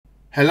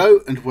Hello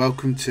and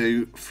welcome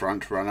to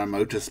Frontrunner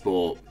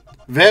Motorsport.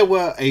 There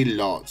were a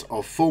lot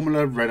of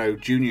Formula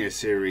Renault Junior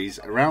Series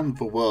around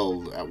the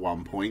world at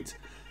one point,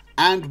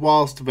 and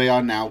whilst they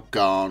are now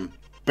gone,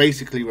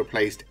 basically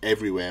replaced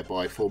everywhere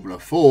by Formula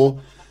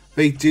 4,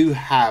 they do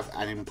have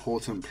an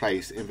important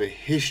place in the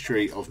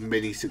history of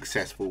many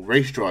successful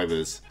race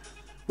drivers.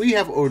 We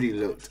have already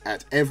looked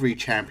at every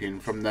champion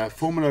from the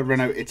Formula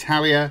Renault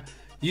Italia,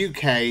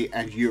 UK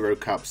and Euro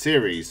Cup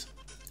series.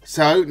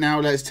 So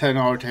now let's turn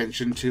our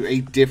attention to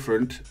a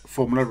different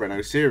Formula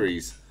Renault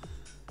series.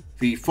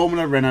 The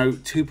Formula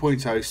Renault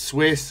 2.0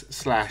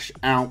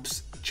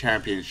 Swiss/Alps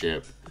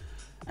Championship.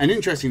 An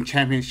interesting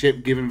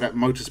championship given that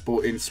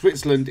motorsport in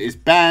Switzerland is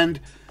banned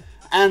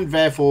and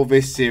therefore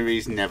this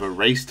series never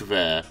raced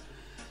there.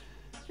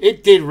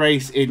 It did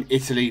race in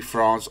Italy,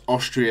 France,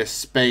 Austria,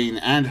 Spain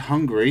and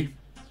Hungary.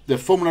 The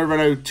Formula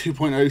Renault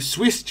 2.0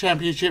 Swiss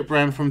Championship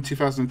ran from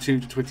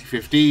 2002 to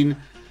 2015.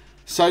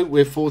 So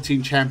with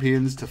 14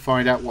 champions, to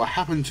find out what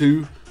happened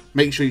to,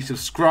 make sure you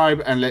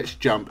subscribe and let's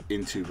jump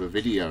into the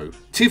video.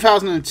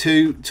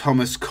 2002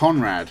 Thomas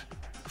Conrad.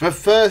 The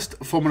first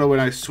Formula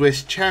Renault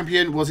Swiss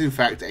champion was in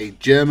fact a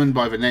German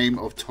by the name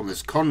of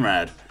Thomas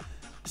Conrad.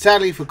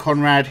 Sadly for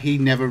Conrad, he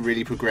never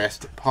really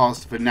progressed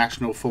past the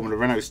national Formula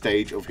Renault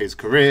stage of his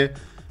career,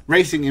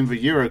 racing in the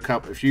Euro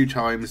Cup a few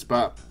times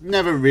but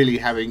never really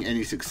having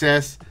any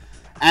success,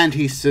 and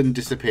he soon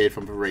disappeared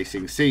from the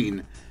racing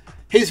scene.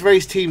 His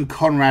race team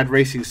Conrad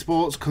Racing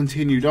Sports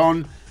continued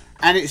on,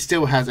 and it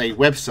still has a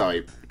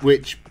website,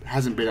 which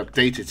hasn't been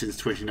updated since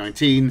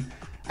 2019,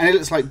 and it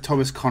looks like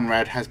Thomas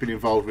Conrad has been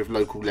involved with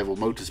local level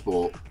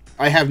motorsport.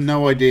 I have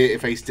no idea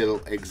if they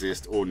still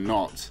exist or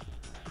not.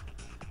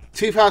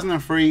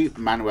 2003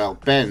 Manuel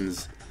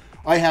Benz.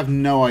 I have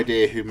no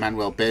idea who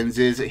Manuel Benz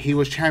is. He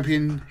was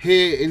champion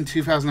here in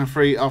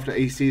 2003 after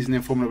a season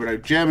in Formula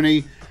Renault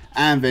Germany,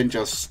 and then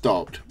just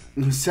stopped.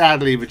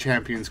 Sadly, the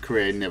champion's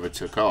career never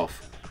took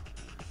off.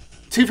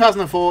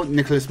 2004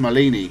 Nicholas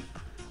Marini.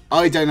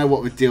 I don't know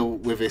what the deal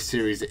with this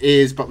series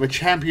is, but the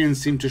champions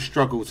seem to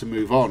struggle to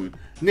move on.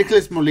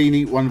 Nicholas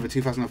Marini won the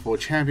 2004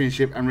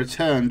 championship and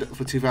returned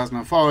for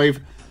 2005,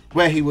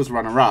 where he was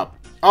runner-up.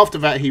 After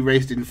that he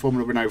raced in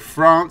Formula Renault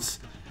France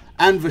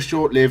and the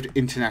short-lived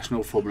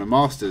International Formula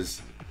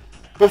Masters,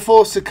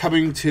 before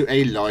succumbing to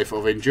a life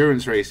of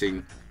endurance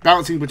racing,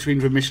 bouncing between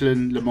the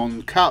Michelin Le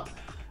Mans Cup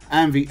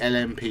and the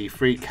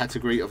LMP3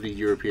 category of the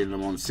European Le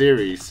Mans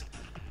Series.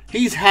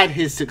 He's had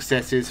his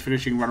successes,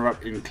 finishing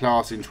runner-up in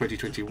class in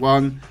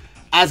 2021.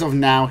 As of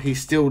now,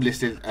 he's still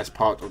listed as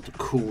part of the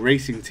Cool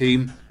Racing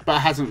team, but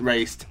hasn't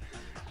raced,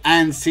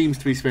 and seems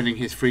to be spending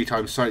his free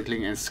time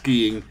cycling and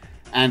skiing,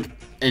 and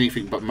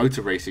anything but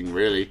motor racing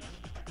really.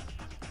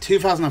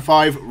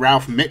 2005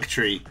 Ralph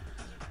Micktry.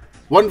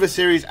 Won the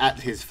series at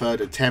his third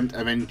attempt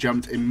and then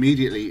jumped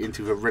immediately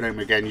into the Renault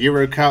Megane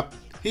Euro Cup.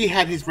 He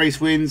had his race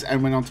wins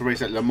and went on to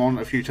race at Le Mans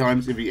a few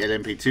times in the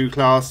LMP2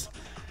 class.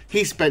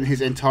 He spent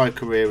his entire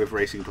career with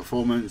Racing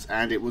Performance,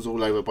 and it was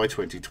all over by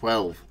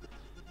 2012.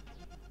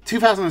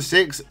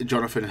 2006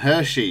 Jonathan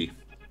Hirschi.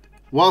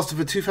 Whilst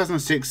the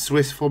 2006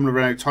 Swiss Formula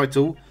Renault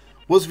title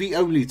was the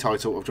only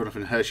title of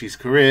Jonathan Hirschi's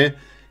career,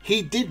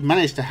 he did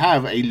manage to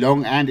have a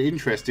long and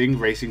interesting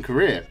racing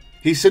career.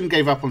 He soon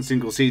gave up on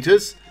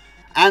single-seaters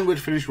and would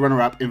finish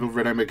runner-up in the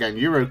Renault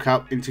Megane Euro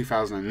Cup in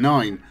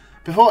 2009,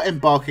 before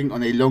embarking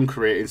on a long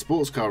career in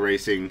sports car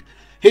racing.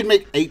 He'd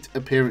make 8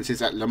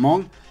 appearances at Le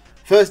Mans,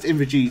 first in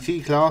the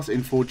GT class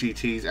in 4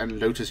 GTs and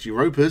Lotus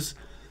Europas,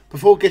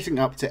 before getting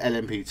up to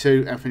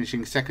LMP2 and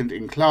finishing 2nd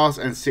in class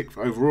and 6th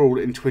overall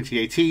in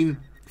 2018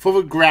 for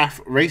the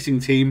Graf Racing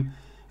team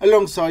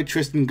alongside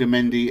Tristan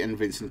Gamendi and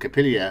Vincent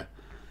Capiglia.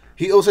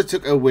 He also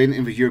took a win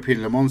in the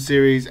European Le Mans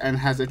Series and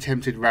has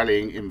attempted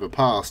rallying in the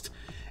past.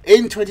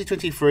 In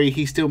 2023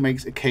 he still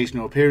makes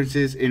occasional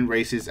appearances in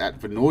races at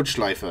the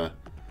Nordschleife.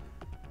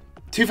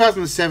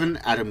 2007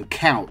 Adam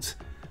Count.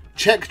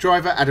 Czech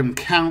driver Adam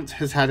Count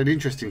has had an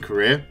interesting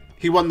career.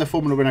 He won the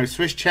Formula Renault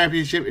Swiss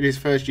Championship in his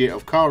first year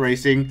of car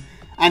racing,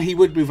 and he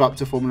would move up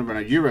to Formula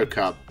Renault Euro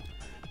Cup.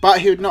 But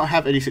he would not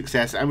have any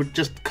success and would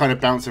just kind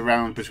of bounce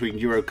around between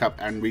Euro Cup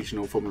and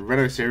regional Formula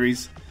Renault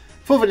series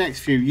for the next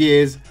few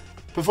years,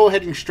 before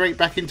heading straight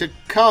back into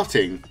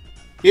karting.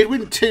 He had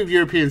won 2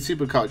 European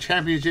Supercar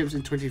Championships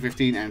in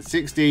 2015 and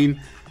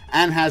 16,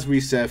 and has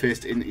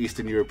resurfaced in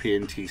Eastern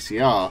European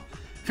TCR,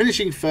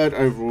 finishing 3rd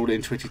overall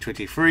in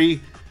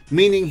 2023,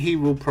 meaning he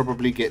will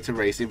probably get to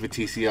race in the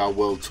TCR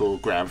World Tour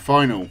Grand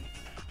Final.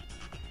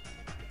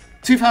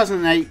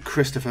 2008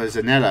 Christopher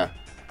Zanella.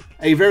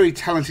 A very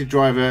talented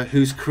driver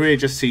whose career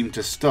just seemed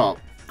to stop.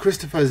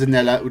 Christopher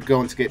Zanella would go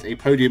on to get a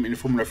podium in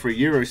Formula 3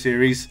 Euro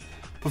Series,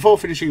 before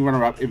finishing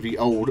runner-up in the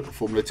old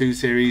Formula 2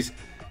 Series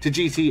to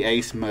GT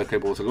ace Mirko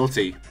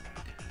Bortolotti.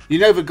 You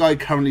know, the guy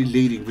currently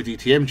leading the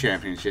DTM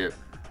Championship.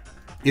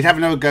 He'd have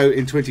another go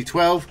in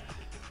 2012,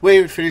 where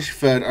he would finish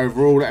 3rd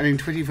overall, and in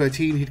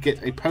 2013 he'd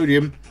get a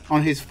podium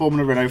on his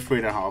Formula Renault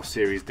 3.5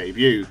 Series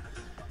debut.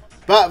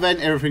 But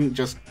then everything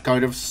just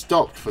kind of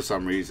stopped for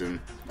some reason.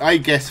 I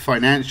guess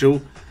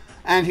financial,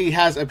 and he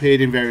has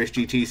appeared in various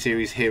GT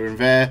series here and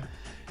there,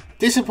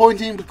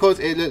 Disappointing because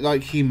it looked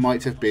like he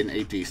might have been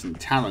a decent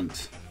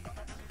talent.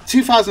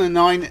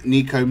 2009,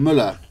 Nico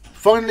Müller.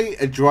 Finally,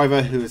 a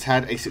driver who has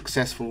had a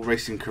successful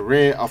racing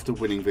career after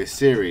winning this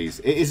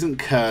series. It isn't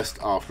cursed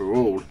after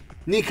all.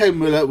 Nico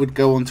Müller would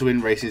go on to win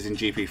races in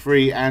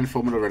GP3 and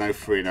Formula Renault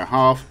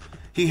 3.5.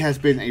 He has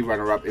been a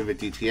runner-up in the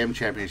DTM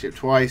Championship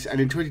twice, and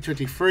in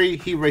 2023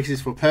 he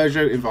races for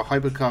Peugeot in the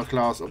hypercar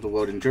class of the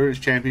World Endurance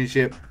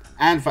Championship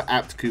and for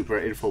Abt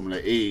Cupra in Formula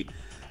E,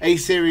 a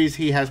series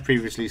he has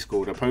previously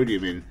scored a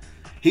podium in.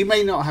 He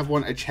may not have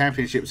won a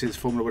championship since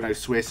Formula Renault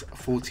Swiss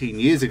 14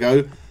 years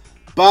ago,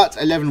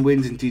 but 11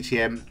 wins in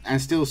DTM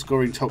and still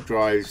scoring top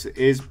drives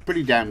is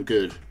pretty damn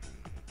good.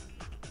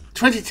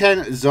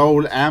 2010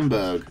 Zol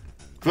Amberg.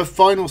 The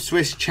final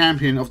Swiss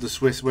champion of the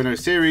Swiss Renault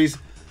series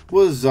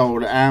was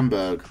Zol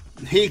Amberg.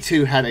 He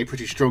too had a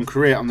pretty strong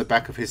career on the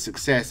back of his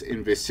success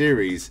in this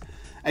series.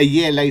 A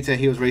year later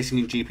he was racing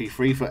in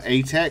GP3 for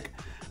ATEC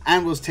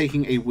and was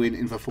taking a win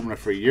in the Formula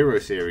 3 Euro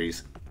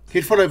series.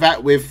 He'd follow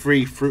that with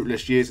 3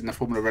 fruitless years in the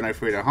Formula Renault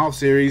 3.5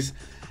 series,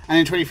 and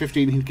in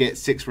 2015 he'd get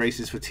 6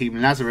 races for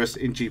Team Lazarus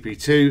in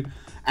GP2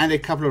 and a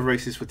couple of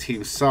races for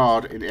Team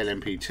Sard in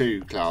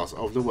LMP2 class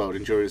of the World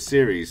Endurance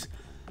Series.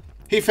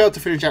 He failed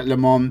to finish at Le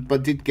Mans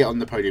but did get on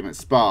the podium at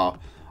Spa.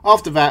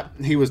 After that,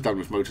 he was done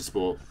with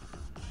motorsport.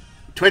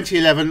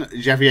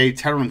 2011 Xavier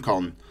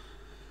Tarancon.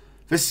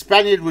 The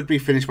Spaniard would be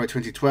finished by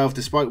 2012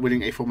 despite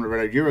winning a Formula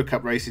Renault Euro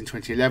Cup race in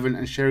 2011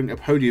 and sharing a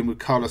podium with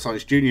Carlos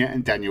Sainz Jr.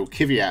 and Daniil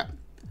Kvyat.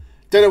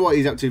 Don't know what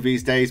he's up to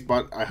these days,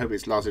 but I hope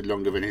it's lasted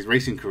longer than his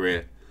racing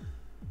career.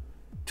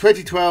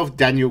 2012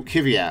 Daniil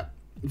Kvyat.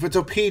 For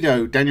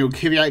Torpedo, Daniil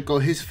Kvyat got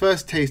his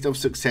first taste of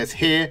success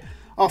here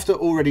after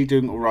already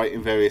doing alright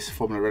in various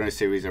Formula Renault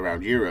series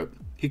around Europe.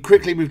 He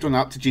quickly moved on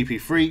up to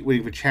GP3,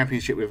 winning the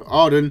championship with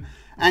Arden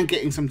and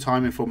getting some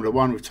time in Formula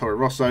 1 with Toro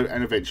Rosso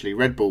and eventually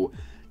Red Bull,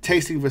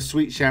 tasting the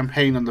sweet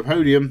champagne on the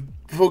podium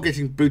before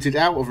getting booted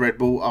out of Red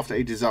Bull after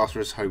a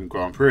disastrous home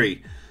Grand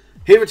Prix.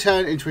 He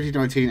returned in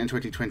 2019 and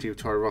 2020 with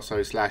Toro Rosso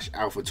 /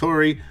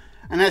 AlphaTauri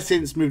and has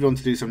since moved on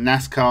to do some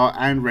NASCAR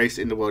and race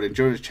in the World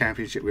Endurance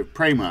Championship with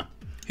Prema.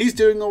 He's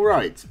doing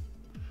alright.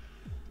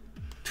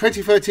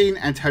 2013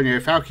 Antonio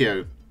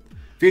Falchio.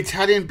 The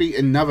Italian beat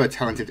another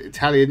talented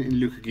Italian in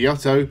Luca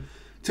Giotto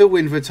to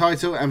win the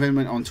title and then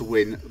went on to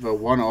win the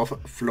one-off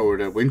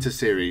Florida Winter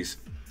Series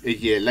a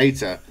year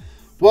later,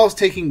 whilst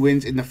taking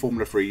wins in the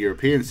Formula 3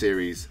 European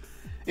Series.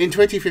 In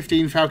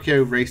 2015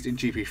 Falchio raced in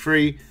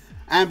GP3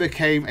 and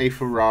became a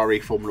Ferrari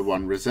Formula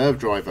 1 reserve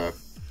driver.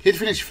 He'd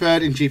finished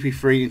third in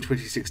GP3 in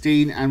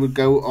 2016 and would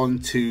go on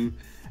to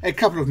a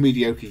couple of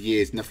mediocre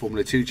years in the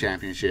Formula 2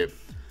 Championship.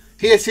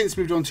 He has since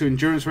moved on to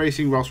endurance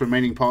racing whilst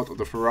remaining part of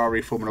the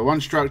Ferrari Formula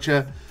 1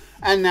 structure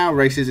and now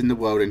races in the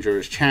World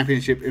Endurance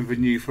Championship in the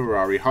new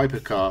Ferrari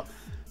hypercar,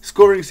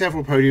 scoring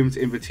several podiums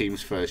in the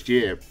team's first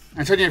year.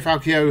 Antonio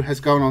Falchio has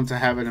gone on to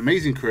have an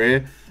amazing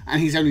career and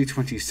he's only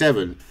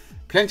 27,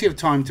 plenty of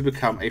time to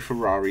become a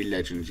Ferrari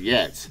legend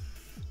yet.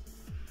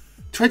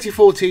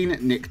 2014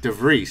 Nick de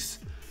Vries.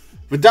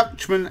 The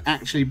Dutchman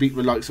actually beat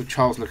the likes of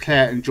Charles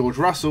Leclerc and George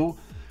Russell,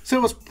 so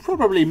it was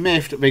probably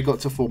miffed they got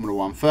to Formula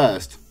 1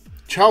 first.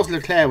 Charles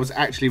Leclerc was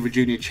actually the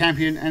junior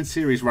champion and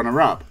series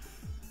runner-up.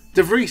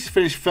 De Vries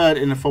finished third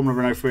in the Formula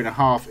Renault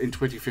 3.5 in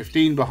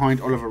 2015 behind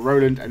Oliver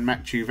Rowland and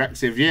Mathieu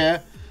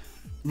Vaxivière.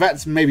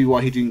 That's maybe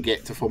why he didn't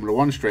get to Formula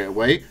 1 straight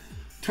away.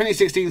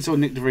 2016 saw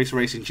Nick de Vries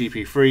race in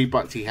GP3,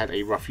 but he had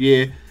a rough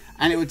year,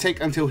 and it would take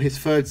until his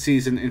third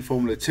season in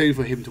Formula 2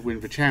 for him to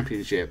win the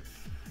championship.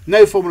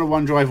 No Formula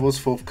 1 driver was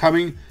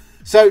forthcoming,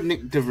 so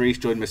Nick de Vries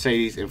joined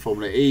Mercedes in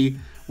Formula E,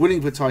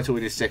 winning the title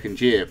in his second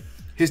year.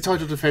 His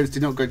title defence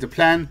did not go to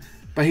plan,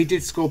 but he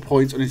did score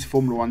points on his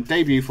Formula 1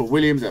 debut for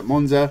Williams at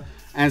Monza,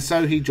 and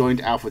so he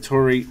joined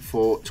AlphaTauri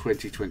for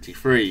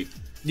 2023.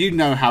 You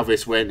know how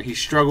this went. He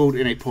struggled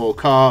in a poor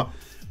car,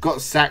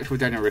 got sacked with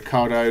Daniel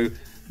Ricciardo,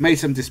 made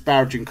some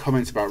disparaging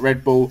comments about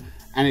Red Bull,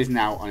 and is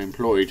now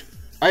unemployed.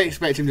 I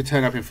expect him to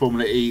turn up in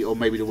Formula E or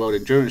maybe the World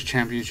Endurance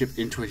Championship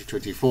in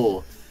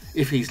 2024.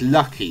 If he's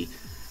lucky,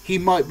 he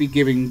might be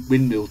giving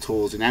windmill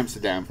tours in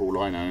Amsterdam for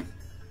all I know.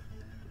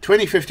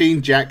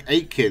 2015 Jack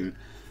Aitken.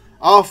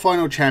 Our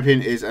final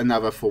champion is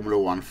another Formula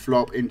 1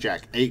 flop in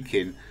Jack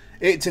Aitken.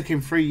 It took him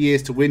 3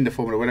 years to win the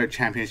Formula Renault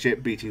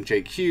Championship, beating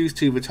Jake Hughes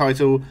to the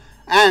title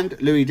and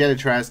Louis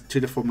Delatraz to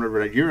the Formula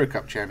Renault Euro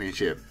Cup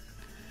Championship.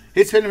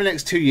 He'd spent the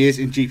next 2 years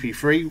in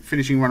GP3,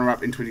 finishing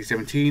runner-up in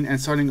 2017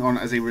 and signing on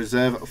as a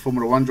reserve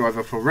Formula 1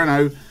 driver for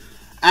Renault,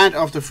 and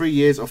after 3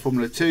 years of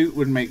Formula 2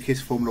 would make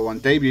his Formula 1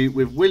 debut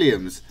with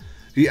Williams,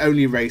 the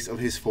only race of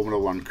his Formula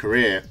 1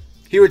 career.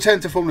 He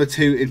returned to Formula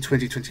 2 in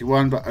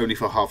 2021 but only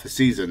for half a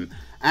season,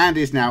 and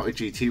is now a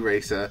GT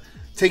racer,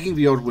 taking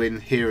the odd win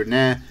here and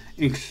there,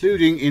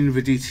 including in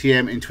the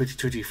DTM in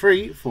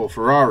 2023 for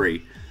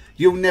Ferrari.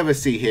 You'll never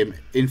see him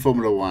in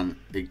Formula 1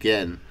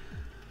 again.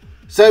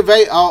 So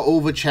they are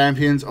all the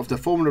champions of the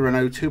Formula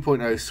Renault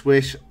 2.0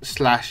 Swiss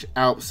 /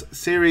 Alps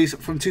series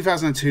from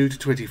 2002 to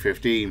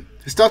 2015.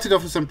 It started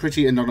off with some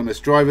pretty anonymous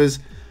drivers,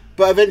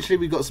 but eventually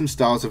we got some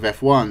stars of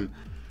F1.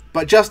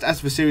 but just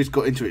as the series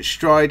got into its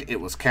stride, it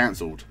was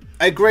cancelled.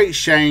 A great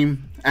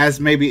shame, as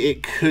maybe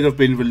it could have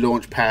been the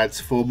launch pads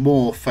for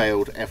more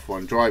failed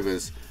F1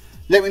 drivers.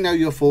 Let me know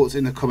your thoughts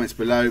in the comments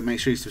below. Make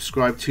sure you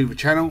subscribe to the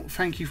channel.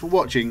 Thank you for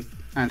watching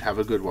and have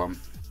a good one.